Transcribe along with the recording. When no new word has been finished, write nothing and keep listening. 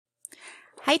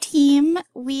Hi team,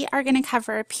 we are going to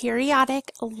cover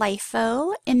periodic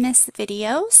LIFO in this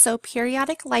video. So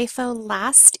periodic LIFO,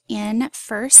 last in,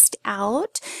 first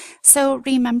out. So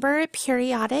remember,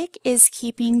 periodic is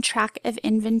keeping track of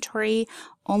inventory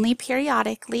only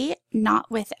periodically, not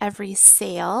with every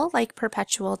sale like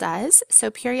perpetual does.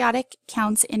 So periodic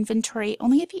counts inventory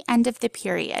only at the end of the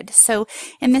period. So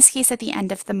in this case, at the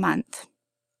end of the month.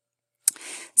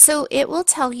 So it will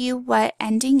tell you what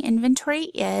ending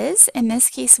inventory is. In this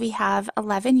case, we have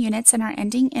 11 units in our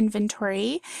ending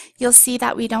inventory. You'll see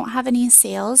that we don't have any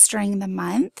sales during the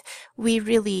month. We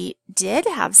really did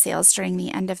have sales during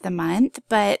the end of the month,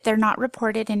 but they're not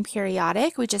reported in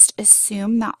periodic. We just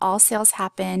assume that all sales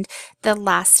happened the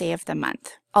last day of the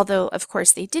month. Although, of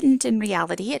course, they didn't in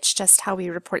reality. It's just how we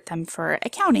report them for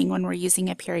accounting when we're using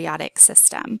a periodic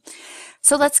system.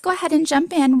 So let's go ahead and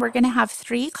jump in. We're going to have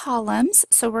 3 columns.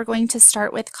 So we're going to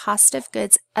start with cost of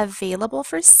goods available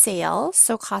for sale.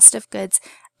 So cost of goods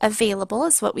available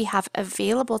is what we have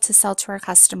available to sell to our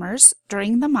customers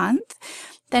during the month.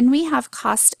 Then we have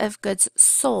cost of goods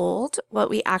sold, what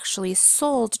we actually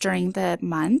sold during the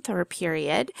month or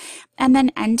period, and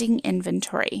then ending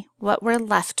inventory, what we're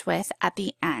left with at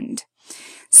the end.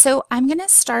 So I'm going to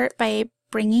start by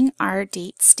bringing our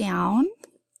dates down,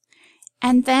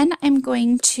 and then I'm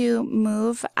going to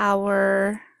move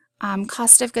our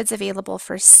cost of goods available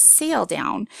for sale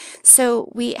down.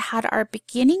 So we had our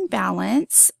beginning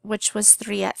balance, which was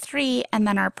 3 at 3, and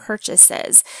then our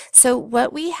purchases. So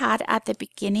what we had at the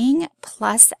beginning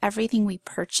plus everything we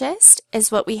purchased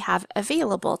is what we have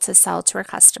available to sell to our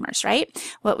customers, right?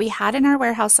 What we had in our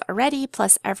warehouse already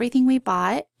plus everything we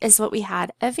bought is what we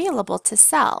had available to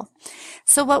sell.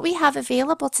 So what we have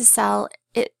available to sell,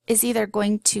 it is either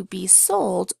going to be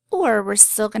sold or we're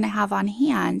still going to have on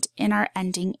hand in our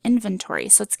ending inventory.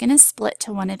 So it's going to split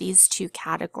to one of these 2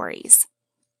 categories.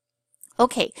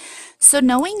 Okay, so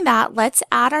knowing that, let's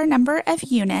add our number of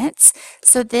units.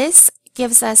 So this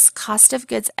gives us cost of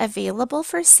goods available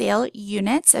for sale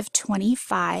units of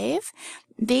 25.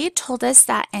 They told us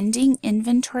that ending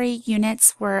inventory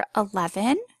units were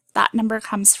 11. That number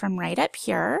comes from right up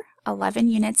here. 11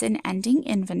 units in ending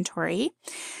inventory.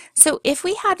 So if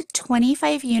we had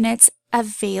 25 units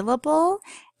available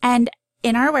and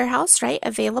in our warehouse, right,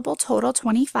 available total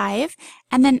 25,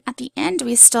 and then at the end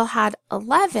we still had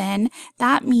 11,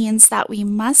 that means that we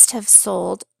must have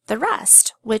sold the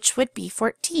rest, which would be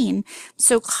 14.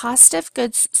 So cost of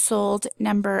goods sold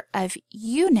number of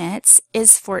units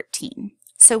is 14.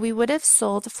 So we would have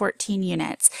sold 14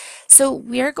 units. So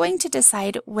we're going to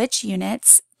decide which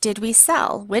units did we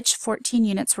sell, which 14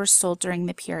 units were sold during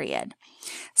the period.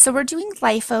 So we're doing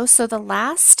LIFO, so the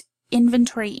last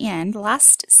inventory in, the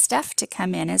last stuff to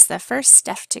come in is the first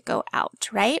stuff to go out,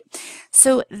 right?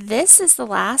 So this is the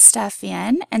last stuff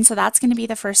in, and so that's going to be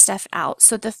the first stuff out.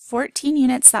 So the 14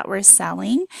 units that we're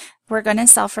selling, we're going to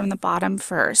sell from the bottom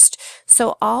first.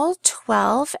 So all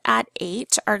 12 at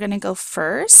 8 are going to go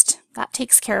first. That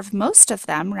takes care of most of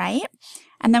them, right?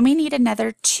 And then we need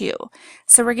another 2.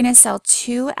 So we're going to sell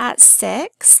 2 at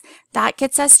 6. That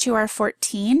gets us to our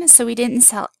 14. So we didn't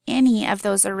sell any of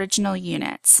those original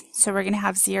units. So we're going to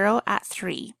have 0 at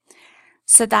 3.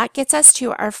 So that gets us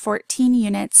to our 14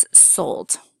 units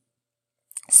sold.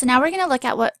 So now we're going to look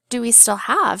at what do we still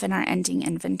have in our ending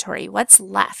inventory. What's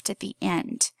left at the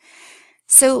end?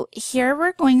 So here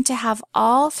we're going to have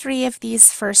all 3 of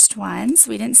these first ones.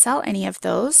 We didn't sell any of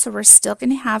those. So we're still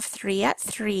going to have 3 at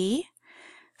 3.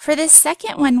 For the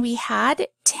second one, we had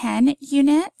 10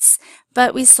 units,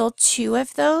 but we sold 2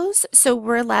 of those, so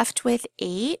we're left with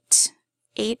 8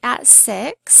 at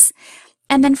 6.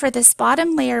 And then for this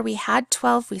bottom layer, we had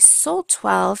 12, we sold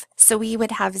 12, so we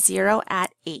would have 0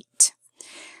 at 8.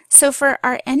 So for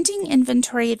our ending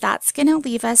inventory, that's going to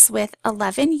leave us with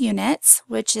 11 units,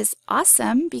 which is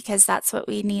awesome because that's what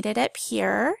we needed up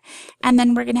here. And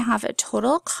then we're going to have a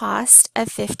total cost of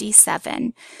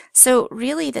 57. So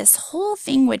really this whole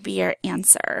thing would be our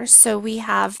answer. So we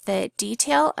have the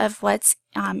detail of what's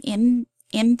in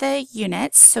the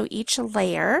units, so each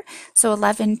layer, so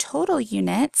 11 total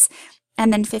units,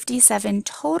 and then 57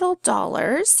 total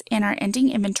dollars in our ending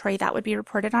inventory. That would be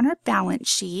reported on our balance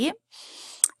sheet.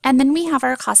 And then we have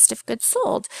our cost of goods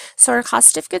sold. So our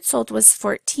cost of goods sold was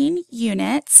 14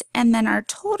 units, and then our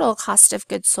total cost of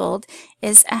goods sold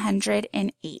is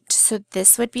 108. So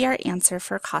this would be our answer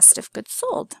for cost of goods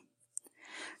sold.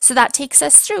 So that takes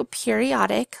us through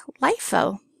periodic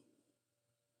LIFO.